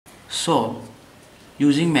solve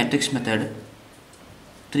using matrix method.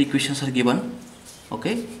 Three equations are given.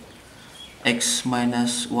 Okay, x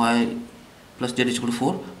minus y plus z is equal to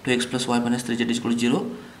 4, 2x plus y minus 3z is equal to 0,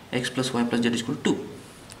 x plus y plus z is equal to 2.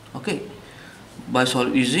 Okay, by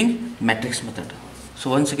solve using matrix method.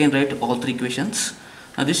 So once again write all three equations.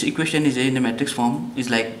 Now this equation is in a matrix form, is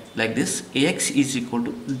like this: ax is equal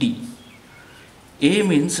to d. A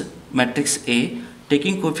means matrix A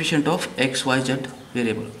taking coefficient of x, y, z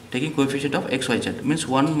variable. Taking coefficient of x, y, z means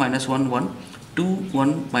 1 minus 1 1, 2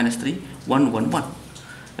 1 minus 3 1 1 1.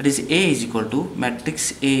 That is A is equal to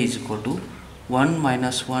matrix A is equal to 1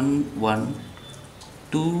 minus 1 1,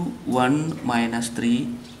 2 1 minus 3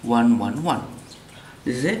 1 1 1.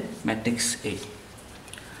 This is a matrix A.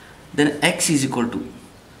 Then x is equal to,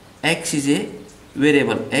 x is a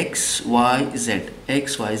variable, x y z,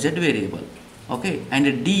 x y z variable. Okay,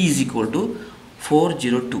 and d is equal to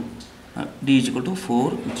 402. D is equal to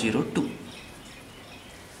 402.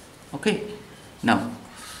 Okay, now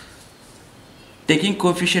taking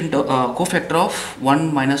coefficient cofactor of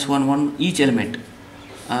 1 minus 1 1 each element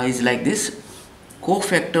is like this: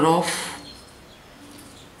 cofactor of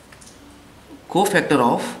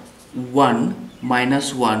 1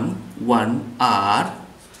 minus 1 1 are,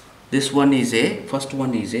 this one is a, first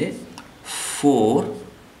one is a 4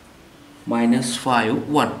 minus 5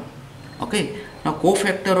 1. Okay, now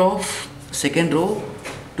cofactor of second row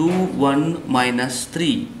 2 1 minus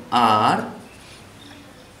 3 are,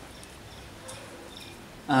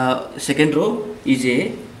 second row is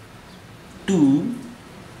a 2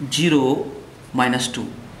 0 minus 2.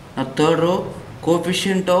 Now third row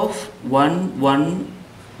coefficient of 1 1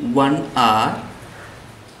 1 are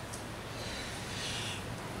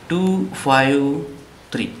 2 5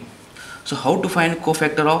 3. So how to find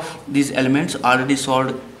cofactor of these elements? Already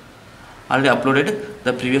solved, already uploaded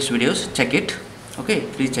the previous videos. Check it. Okay,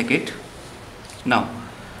 please check it. Now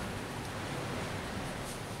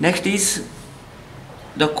next is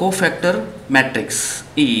the cofactor matrix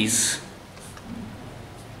is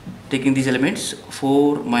taking these elements: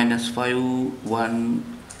 4 minus 5 1,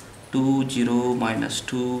 2 0 minus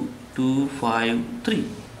 2 2 5 3.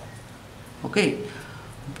 Okay,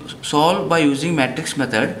 solve by using matrix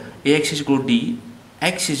method. Ax is equal to d,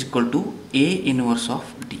 x is equal to A inverse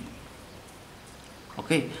of d.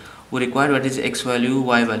 Okay, we require what is x value,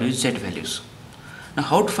 y value, z values. Now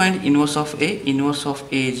how to find inverse of A? Inverse of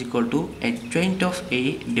A is equal to adjoint of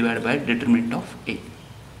A divided by determinant of A.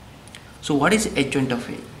 So what is adjoint of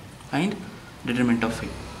A? Find determinant of A.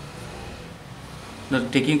 Now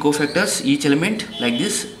taking cofactors each element like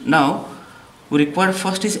this. Now we require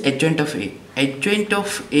first is adjoint of A. Adjoint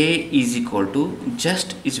of A is equal to,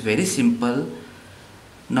 just is very simple.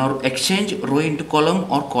 Now exchange row into column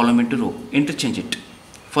or column into row. Interchange it.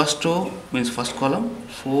 First row means first column,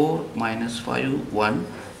 4 minus 5 1.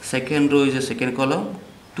 Second row is a second column,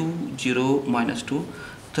 2 0 minus 2.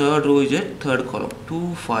 Third row is a third column,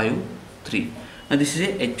 2 5 3. Now this is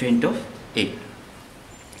a adjoint of A.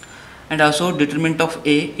 And also determinant of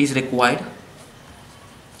A is required.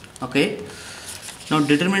 Okay, now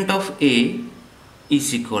determinant of A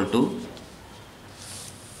is equal to,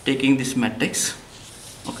 taking this matrix,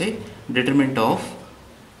 okay, determinant of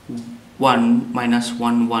 1 minus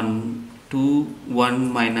 1 1, 2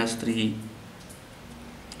 1 minus 3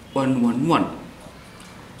 1 1 1.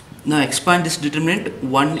 Now expand this determinant,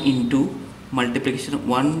 1 into multiplication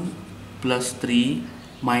 1 plus 3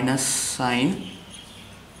 minus sign,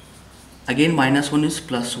 again minus 1 is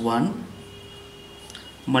plus 1,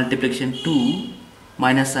 multiplication 2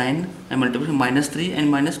 minus sign and multiplication minus 3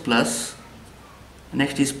 and minus plus,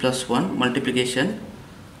 next is plus 1, multiplication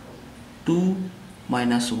 2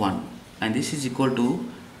 minus 1, and this is equal to,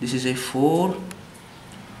 this is a 4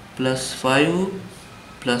 plus 5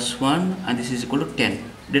 plus 1, and this is equal to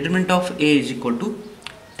 10. Determinant of A is equal to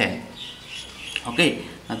 10. Okay,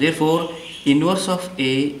 now therefore inverse of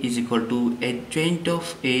A is equal to adjoint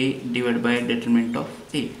of A divided by determinant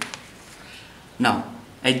of A. Now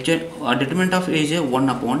determinant of A is a 1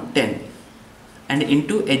 upon 10, and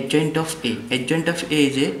into adjoint of A. Adjoint of A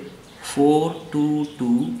is a 4 2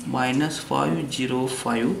 2 minus 5 0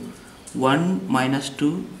 5 1 minus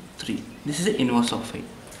 2 3. This is the inverse of A.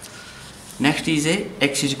 Next is a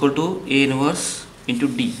x is equal to A inverse into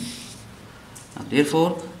D. Now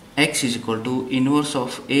therefore x is equal to inverse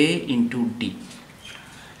of A into D.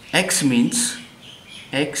 X means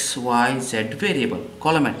x y z variable,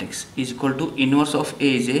 column matrix, is equal to inverse of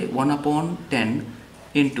A is a 1 upon 10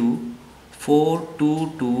 into 4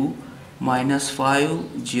 2 2 minus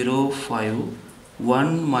 5 0 5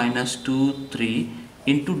 1 minus 2 3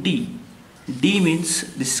 into D. D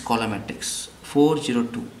means this is column matrix 4 0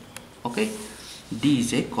 2. Okay, D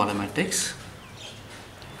is a column matrix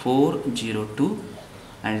 4 0 2,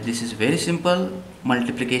 and this is very simple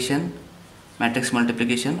multiplication, matrix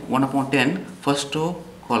multiplication. 1 upon 10 first row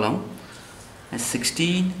column, and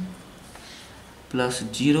 16 plus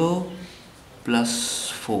 0 plus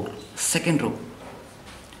 4 second row,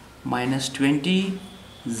 minus 20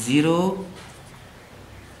 0,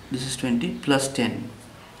 this is 20 plus 10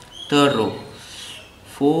 third row,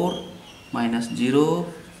 4 minus 0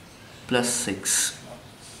 plus 6.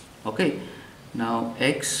 Okay, now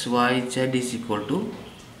x y z is equal to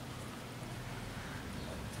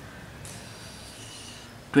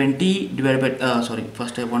 20 divided by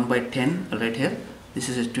first I have 1 by 10 right here. This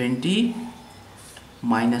is a 20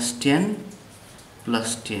 minus 10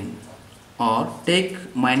 plus 10, or take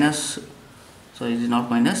minus, sorry, it is not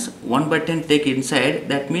minus, 1 by 10 take inside,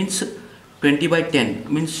 that means 20 by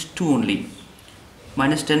 10 means 2 only,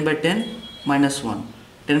 minus 10 by 10 minus 1,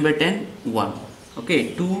 10 by 10 1.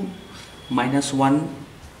 Okay, 2 minus 1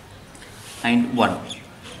 and 1.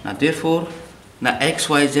 Now therefore the x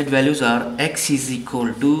y z values are x is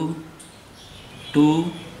equal to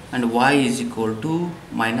 2 and y is equal to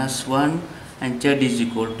minus 1 and z is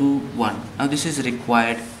equal to 1. Now this is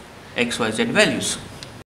required x y z values.